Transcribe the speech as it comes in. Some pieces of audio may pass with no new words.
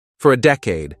For a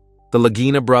decade, the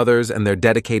Lagina brothers and their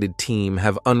dedicated team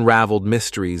have unraveled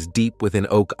mysteries deep within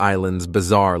Oak Island's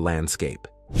bizarre landscape.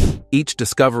 Each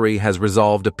discovery has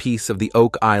resolved a piece of the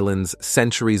Oak Island's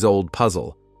centuries-old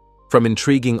puzzle, from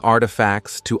intriguing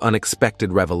artifacts to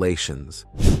unexpected revelations.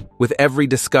 With every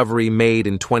discovery made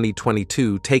in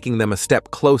 2022 taking them a step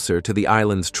closer to the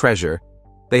island's treasure,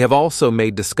 they have also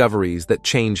made discoveries that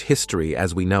change history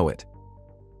as we know it.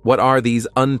 What are these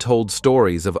untold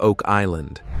stories of Oak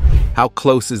Island? How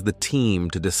close is the team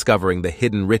to discovering the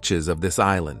hidden riches of this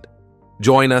island?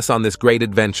 Join us on this great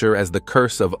adventure as the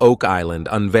Curse of Oak Island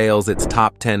unveils its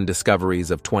top 10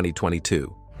 discoveries of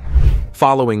 2022.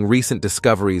 Following recent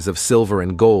discoveries of silver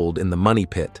and gold in the Money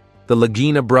Pit, the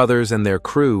Lagina brothers and their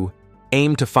crew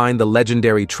aim to find the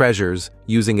legendary treasures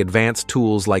using advanced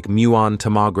tools like muon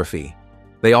tomography.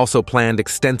 They also planned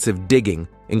extensive digging,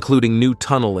 including new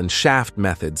tunnel and shaft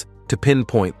methods, to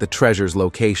pinpoint the treasure's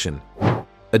location.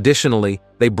 Additionally,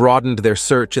 they broadened their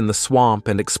search in the swamp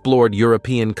and explored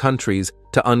European countries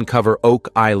to uncover Oak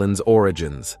Island's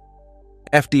origins.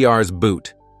 FDR's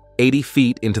boot. 80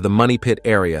 feet into the Money Pit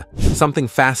area, something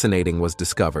fascinating was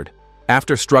discovered.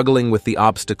 After struggling with the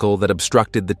obstacle that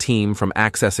obstructed the team from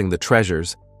accessing the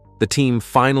treasures, the team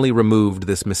finally removed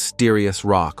this mysterious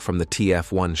rock from the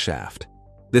TF1 shaft.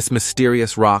 This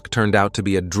mysterious rock turned out to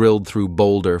be a drilled-through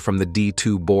boulder from the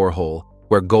D2 borehole,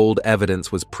 where gold evidence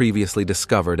was previously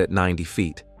discovered at 90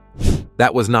 feet.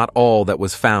 That was not all that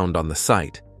was found on the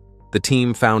site. The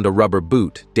team found a rubber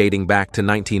boot dating back to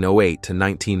 1908 to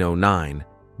 1909,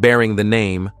 bearing the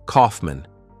name Kaufman.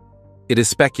 It is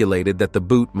speculated that the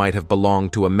boot might have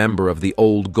belonged to a member of the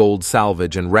old gold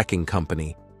salvage and wrecking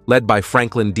company, led by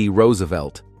Franklin D.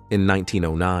 Roosevelt in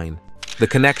 1909. The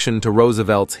connection to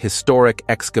Roosevelt's historic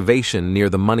excavation near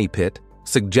the Money Pit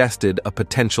suggested a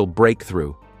potential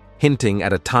breakthrough, hinting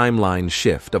at a timeline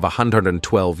shift of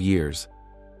 112 years.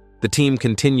 The team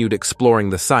continued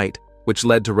exploring the site, which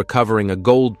led to recovering a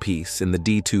gold piece in the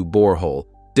D2 borehole,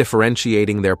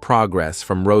 differentiating their progress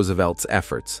from Roosevelt's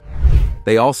efforts.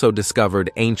 They also discovered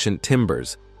ancient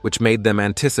timbers, which made them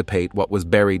anticipate what was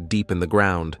buried deep in the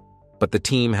ground, but the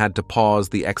team had to pause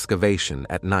the excavation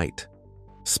at night.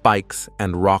 Spikes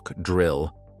and rock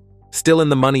drill. Still in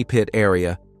the Money Pit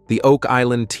area, the Oak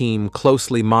Island team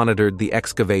closely monitored the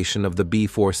excavation of the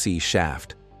B4C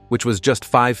shaft, which was just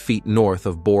 5 feet north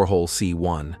of borehole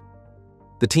C1.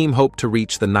 The team hoped to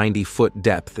reach the 90-foot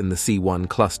depth in the C1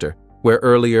 cluster, where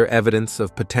earlier evidence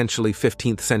of potentially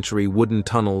 15th-century wooden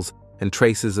tunnels and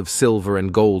traces of silver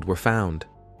and gold were found.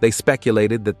 They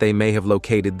speculated that they may have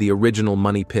located the original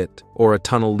Money Pit or a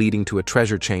tunnel leading to a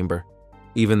treasure chamber.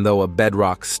 Even though a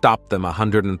bedrock stopped them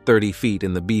 130 feet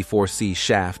in the B4C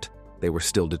shaft, they were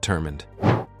still determined.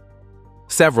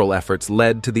 Several efforts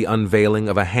led to the unveiling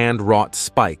of a hand-wrought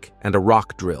spike and a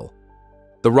rock drill.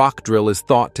 The rock drill is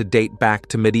thought to date back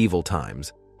to medieval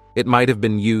times. It might have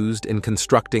been used in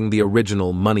constructing the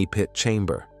original Money Pit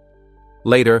chamber.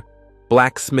 Later,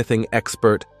 blacksmithing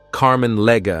expert Carmen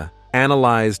Lega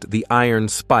analyzed the iron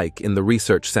spike in the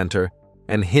research center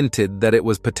and hinted that it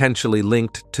was potentially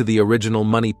linked to the original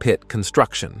Money Pit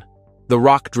construction. The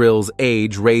rock drill's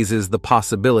age raises the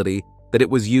possibility that it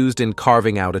was used in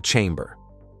carving out a chamber.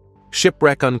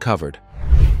 Shipwreck uncovered.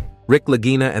 Rick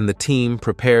Lagina and the team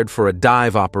prepared for a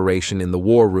dive operation in the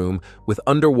war room with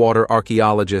underwater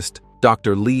archaeologist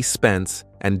Dr. Lee Spence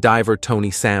and diver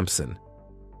Tony Sampson.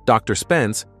 Dr.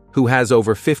 Spence, who has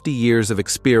over 50 years of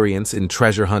experience in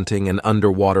treasure hunting and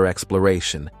underwater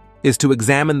exploration, is to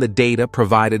examine the data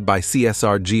provided by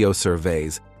CSR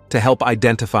geosurveys to help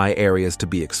identify areas to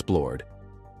be explored.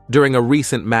 During a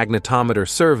recent magnetometer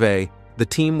survey, the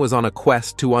team was on a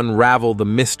quest to unravel the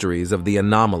mysteries of the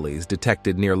anomalies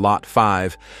detected near Lot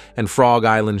 5 and Frog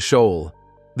Island Shoal.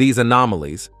 These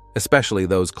anomalies, especially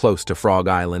those close to Frog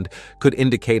Island, could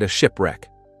indicate a shipwreck.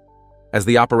 As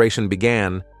the operation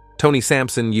began, Tony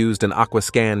Sampson used an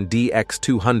Aquascan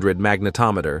DX200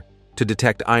 magnetometer to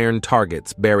detect iron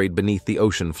targets buried beneath the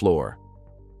ocean floor.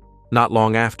 Not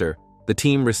long after, the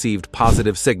team received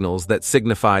positive signals that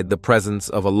signified the presence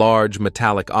of a large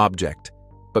metallic object,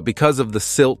 but because of the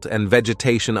silt and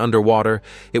vegetation underwater,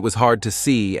 it was hard to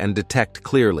see and detect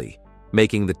clearly,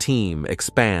 making the team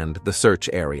expand the search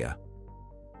area.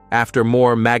 After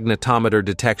more magnetometer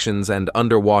detections and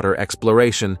underwater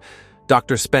exploration,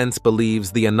 Dr. Spence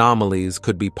believes the anomalies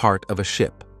could be part of a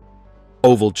ship.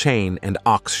 Oval chain and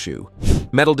ox shoe.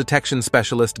 Metal detection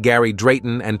specialist Gary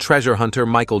Drayton and treasure hunter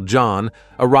Michael John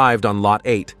arrived on Lot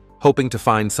 8, hoping to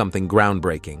find something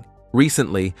groundbreaking.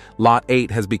 Recently, Lot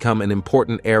 8 has become an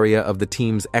important area of the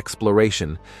team's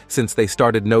exploration since they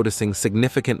started noticing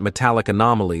significant metallic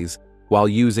anomalies while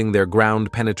using their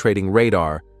ground-penetrating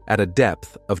radar at a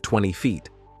depth of 20 feet.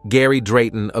 Gary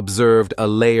Drayton observed a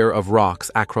layer of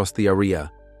rocks across the area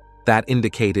that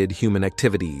indicated human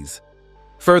activities.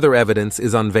 Further evidence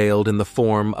is unveiled in the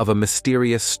form of a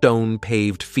mysterious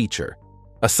stone-paved feature,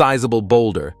 a sizable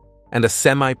boulder, and a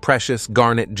semi-precious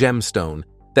garnet gemstone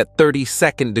that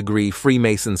 32nd degree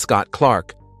Freemason Scott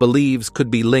Clark believes could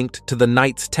be linked to the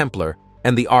Knights Templar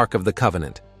and the Ark of the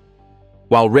Covenant.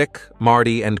 While Rick,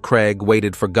 Marty, and Craig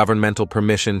waited for governmental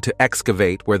permission to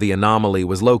excavate where the anomaly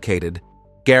was located,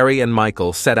 Gary and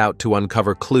Michael set out to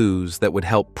uncover clues that would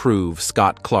help prove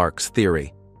Scott Clark's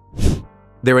theory.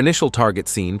 Their initial target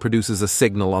scene produces a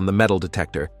signal on the metal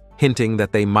detector, hinting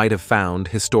that they might have found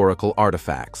historical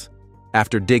artifacts.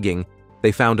 After digging,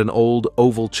 they found an old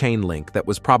oval chain link that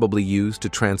was probably used to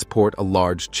transport a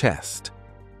large chest.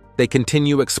 They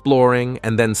continue exploring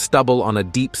and then stumble on a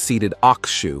deep-seated ox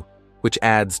shoe, which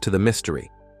adds to the mystery.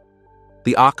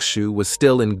 The ox shoe was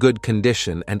still in good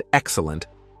condition and excellent,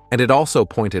 and it also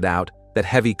pointed out that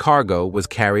heavy cargo was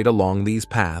carried along these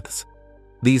paths.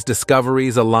 These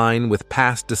discoveries align with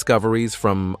past discoveries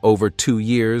from over 2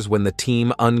 years when the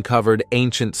team uncovered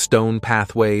ancient stone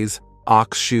pathways,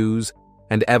 ox shoes,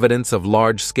 and evidence of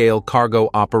large-scale cargo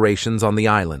operations on the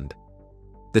island.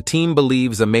 The team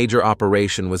believes a major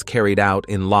operation was carried out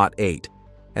in Lot 8,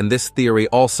 and this theory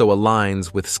also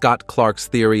aligns with Scott Clark's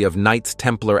theory of Knights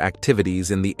Templar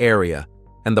activities in the area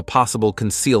and the possible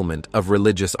concealment of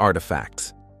religious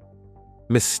artifacts.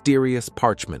 Mysterious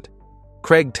parchment.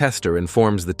 Craig Tester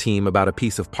informs the team about a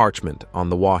piece of parchment on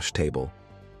the wash table.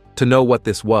 To know what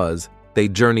this was, they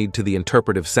journeyed to the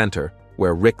interpretive center,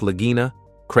 where Rick Lagina,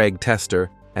 Craig Tester,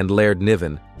 and Laird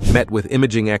Niven met with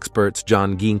imaging experts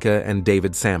John Ginka and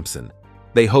David Sampson.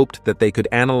 They hoped that they could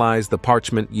analyze the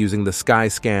parchment using the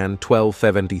SkyScan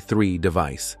 1273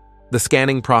 device. The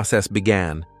scanning process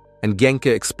began, and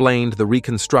Genka explained the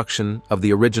reconstruction of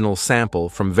the original sample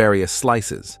from various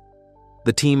slices.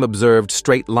 The team observed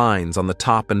straight lines on the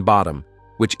top and bottom,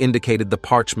 which indicated the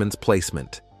parchment's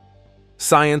placement.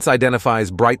 Science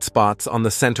identifies bright spots on the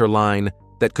center line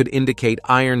that could indicate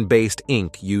iron-based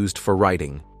ink used for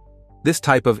writing. This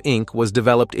type of ink was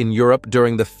developed in Europe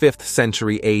during the 5th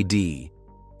century AD.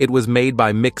 It was made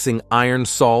by mixing iron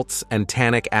salts and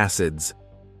tannic acids.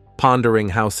 Pondering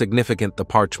how significant the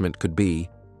parchment could be,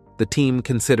 the team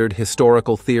considered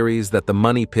historical theories that the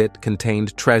money pit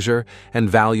contained treasure and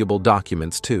valuable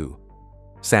documents too.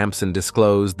 Sampson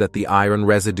disclosed that the iron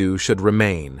residue should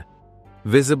remain,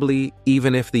 visibly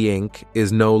even if the ink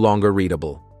is no longer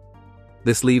readable.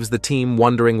 This leaves the team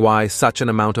wondering why such an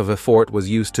amount of effort was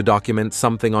used to document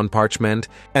something on parchment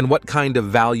and what kind of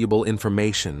valuable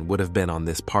information would have been on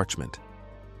this parchment.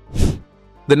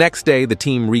 The next day, the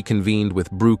team reconvened with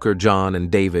Brooker, John,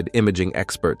 and David, imaging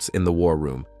experts, in the war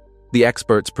room. The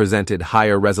experts presented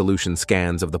higher resolution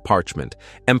scans of the parchment,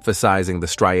 emphasizing the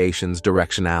striation's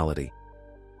directionality.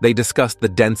 They discussed the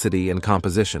density and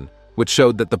composition, which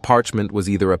showed that the parchment was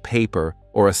either a paper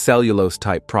or a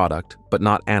cellulose-type product, but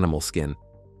not animal skin.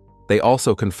 They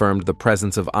also confirmed the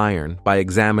presence of iron by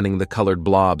examining the colored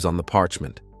blobs on the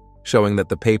parchment, showing that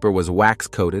the paper was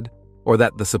wax-coated or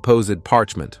that the supposed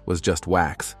parchment was just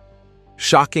wax.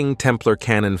 Shocking Templar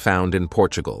cannon found in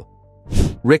Portugal.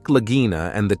 Rick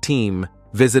Lagina and the team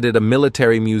visited a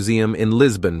military museum in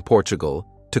Lisbon, Portugal,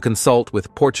 to consult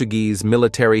with Portuguese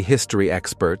military history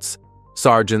experts,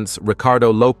 Sergeants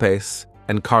Ricardo Lopes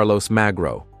and Carlos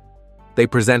Magro. They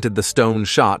presented the stone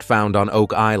shot found on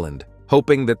Oak Island,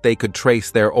 hoping that they could trace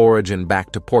their origin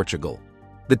back to Portugal.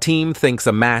 The team thinks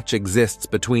a match exists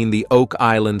between the Oak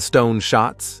Island stone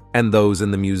shots and those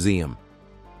in the museum.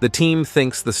 The team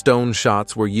thinks the stone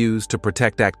shots were used to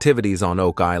protect activities on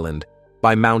Oak Island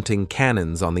by mounting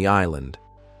cannons on the island.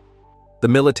 The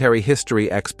military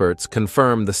history experts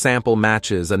confirm the sample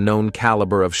matches a known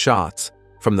caliber of shots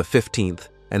from the 15th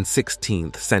and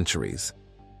 16th centuries.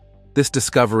 This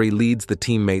discovery leads the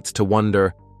teammates to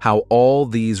wonder how all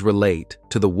these relate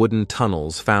to the wooden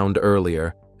tunnels found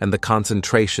earlier and the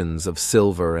concentrations of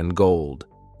silver and gold.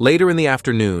 Later in the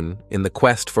afternoon, in the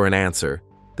quest for an answer,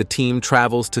 the team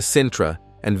travels to Sintra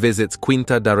and visits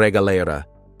Quinta da Regalera,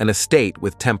 an estate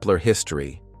with Templar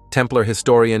history. Templar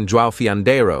historian João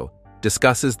Fiandeiro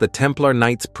discusses the Templar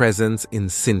Knights' presence in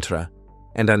Sintra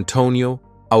and Antonio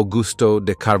Augusto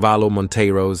de Carvalho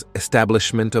Monteiro's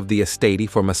establishment of the estate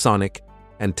for Masonic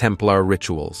and Templar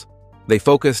rituals. They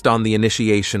focused on the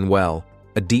initiation well,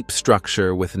 a deep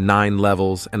structure with 9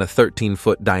 levels and a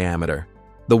 13-foot diameter.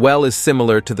 The well is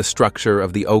similar to the structure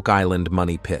of the Oak Island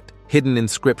money pit, hidden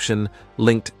inscription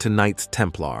linked to Knights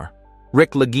Templar.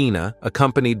 Rick Lagina,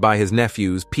 accompanied by his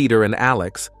nephews Peter and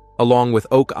Alex, along with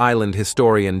Oak Island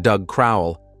historian Doug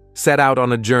Crowell, set out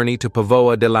on a journey to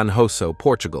Póvoa de Lanhoso,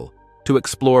 Portugal, to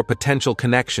explore potential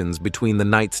connections between the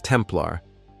Knights Templar,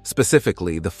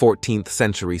 specifically the 14th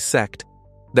century sect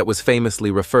that was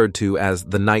famously referred to as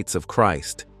the Knights of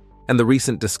Christ, and the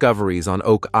recent discoveries on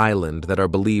Oak Island that are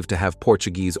believed to have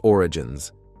Portuguese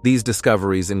origins. These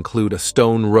discoveries include a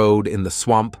stone road in the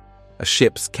swamp, a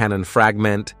ship's cannon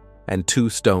fragment, and 2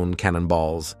 stone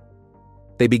cannonballs.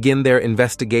 They begin their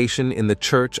investigation in the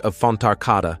Church of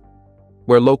Fontarcada,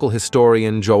 where local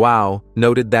historian João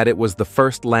noted that it was the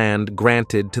first land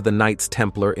granted to the Knights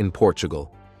Templar in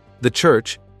Portugal. The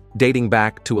church, dating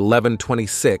back to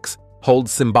 1126,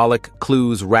 holds symbolic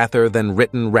clues rather than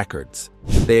written records.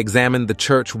 They examined the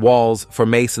church walls for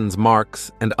masons'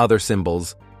 marks and other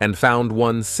symbols, and found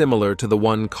one similar to the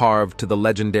one carved to the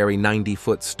legendary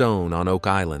 90-foot stone on Oak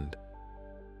Island.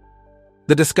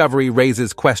 The discovery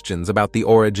raises questions about the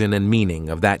origin and meaning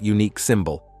of that unique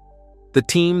symbol. The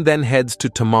team then heads to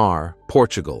Tomar,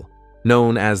 Portugal,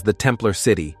 known as the Templar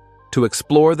City, to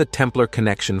explore the Templar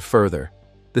connection further.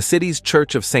 The city's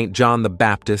Church of St. John the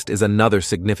Baptist is another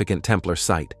significant Templar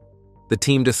site. The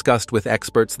team discussed with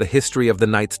experts the history of the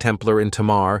Knights Templar in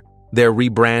Tomar, their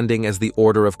rebranding as the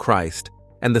Order of Christ,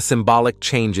 and the symbolic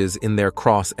changes in their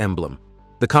cross emblem.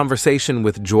 The conversation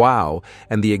with João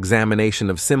and the examination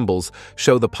of symbols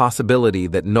show the possibility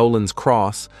that Nolan's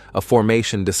Cross, a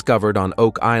formation discovered on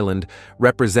Oak Island,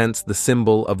 represents the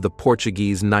symbol of the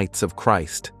Portuguese Knights of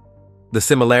Christ. The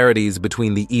similarities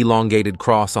between the elongated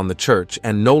cross on the church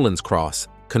and Nolan's Cross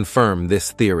confirm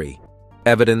this theory.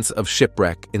 Evidence of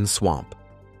shipwreck in swamp.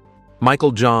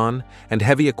 Michael John and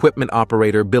heavy equipment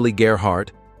operator Billy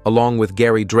Gerhardt, along with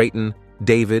Gary Drayton,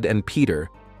 David, and Peter,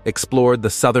 explored the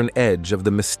southern edge of the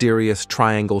mysterious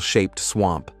triangle-shaped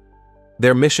swamp.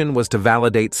 Their mission was to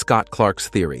validate Scott Clark's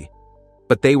theory,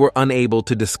 but they were unable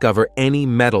to discover any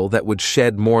metal that would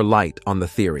shed more light on the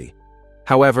theory.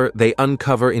 However, they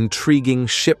uncover intriguing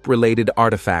ship-related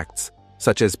artifacts,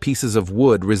 such as pieces of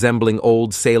wood resembling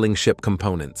old sailing ship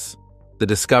components. The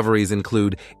discoveries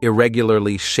include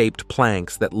irregularly shaped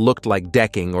planks that looked like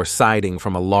decking or siding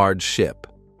from a large ship.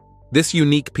 This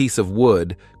unique piece of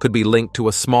wood could be linked to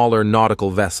a smaller nautical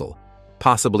vessel,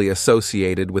 possibly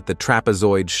associated with the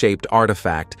trapezoid-shaped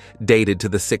artifact dated to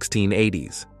the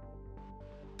 1680s.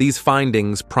 These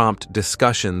findings prompt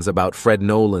discussions about Fred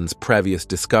Nolan's previous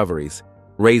discoveries,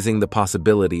 raising the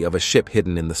possibility of a ship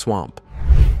hidden in the swamp.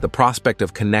 The prospect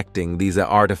of connecting these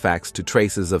artifacts to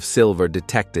traces of silver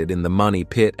detected in the money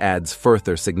pit adds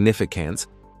further significance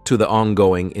to the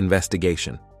ongoing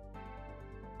investigation.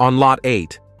 On Lot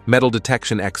 8, metal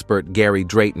detection expert Gary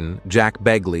Drayton, Jack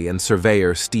Begley, and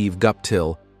surveyor Steve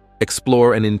Guptill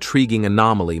explore an intriguing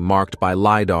anomaly marked by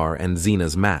LiDAR and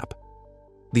Zena's map.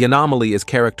 The anomaly is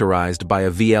characterized by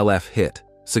a VLF hit,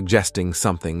 suggesting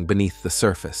something beneath the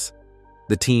surface.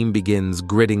 The team begins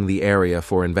gridding the area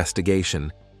for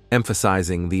investigation,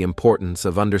 emphasizing the importance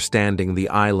of understanding the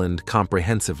island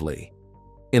comprehensively.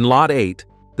 In Lot 8,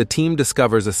 the team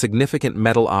discovers a significant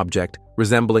metal object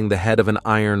resembling the head of an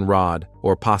iron rod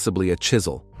or possibly a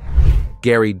chisel.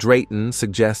 Gary Drayton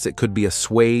suggests it could be a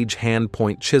swage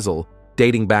hand-point chisel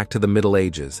dating back to the Middle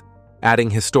Ages, adding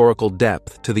historical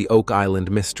depth to the Oak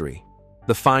Island mystery.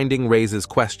 The finding raises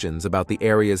questions about the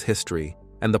area's history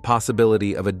and the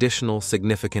possibility of additional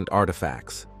significant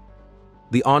artifacts.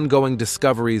 The ongoing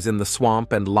discoveries in the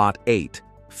swamp and Lot 8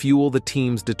 fuel the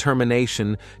team's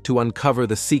determination to uncover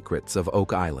the secrets of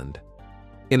Oak Island.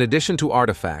 In addition to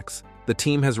artifacts, the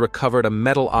team has recovered a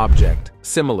metal object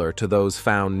similar to those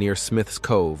found near Smith's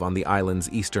Cove on the island's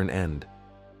eastern end.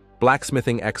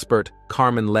 Blacksmithing expert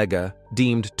Carmen Lega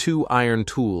deemed 2 iron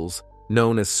tools,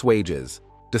 known as swages,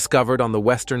 discovered on the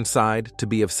western side to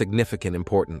be of significant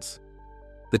importance.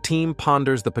 The team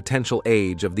ponders the potential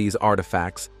age of these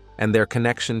artifacts and their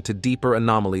connection to deeper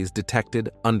anomalies detected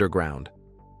underground.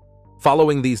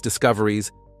 Following these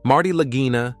discoveries, Marty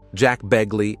Lagina, Jack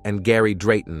Begley, and Gary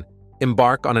Drayton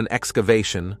embark on an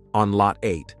excavation on Lot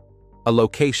 8, a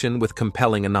location with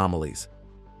compelling anomalies.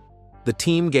 The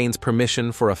team gains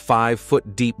permission for a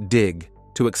 5-foot-deep dig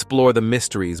to explore the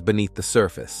mysteries beneath the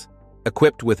surface.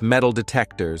 Equipped with metal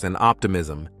detectors and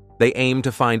optimism, they aim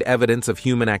to find evidence of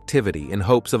human activity in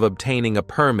hopes of obtaining a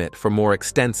permit for more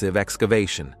extensive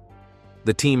excavation.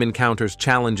 The team encounters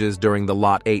challenges during the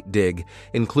Lot 8 dig,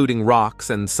 including rocks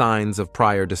and signs of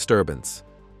prior disturbance.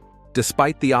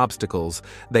 Despite the obstacles,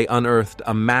 they unearthed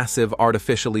a massive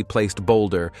artificially placed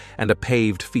boulder and a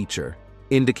paved feature,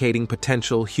 indicating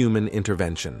potential human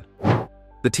intervention.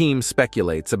 The team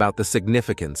speculates about the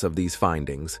significance of these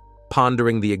findings,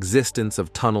 pondering the existence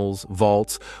of tunnels,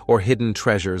 vaults, or hidden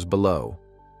treasures below.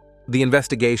 The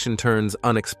investigation turns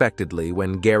unexpectedly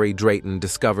when Gary Drayton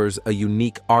discovers a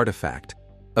unique artifact,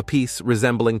 a piece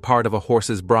resembling part of a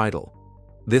horse's bridle.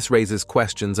 This raises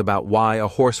questions about why a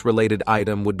horse-related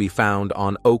item would be found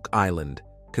on Oak Island,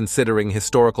 considering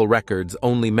historical records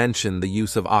only mention the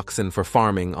use of oxen for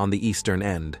farming on the eastern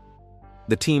end.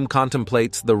 The team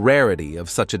contemplates the rarity of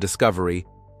such a discovery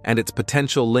and its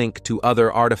potential link to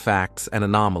other artifacts and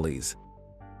anomalies.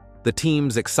 The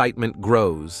team's excitement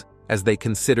grows as they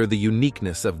consider the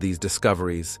uniqueness of these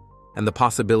discoveries and the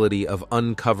possibility of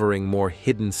uncovering more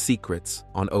hidden secrets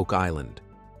on Oak Island.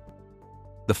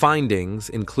 The findings,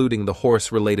 including the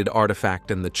horse-related artifact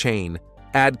and the chain,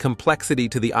 add complexity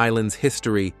to the island's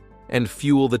history and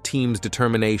fuel the team's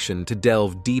determination to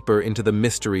delve deeper into the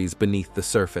mysteries beneath the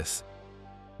surface.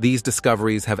 These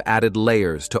discoveries have added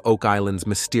layers to Oak Island's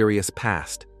mysterious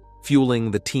past,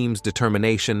 fueling the team's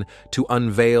determination to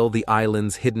unveil the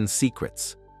island's hidden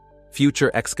secrets.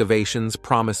 Future excavations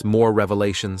promise more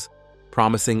revelations,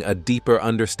 promising a deeper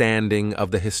understanding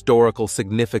of the historical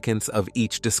significance of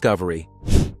each discovery.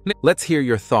 Let's hear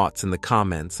your thoughts in the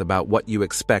comments about what you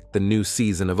expect the new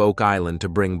season of Oak Island to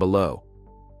bring below.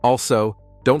 Also,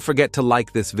 don't forget to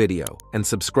like this video and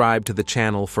subscribe to the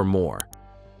channel for more.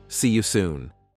 See you soon.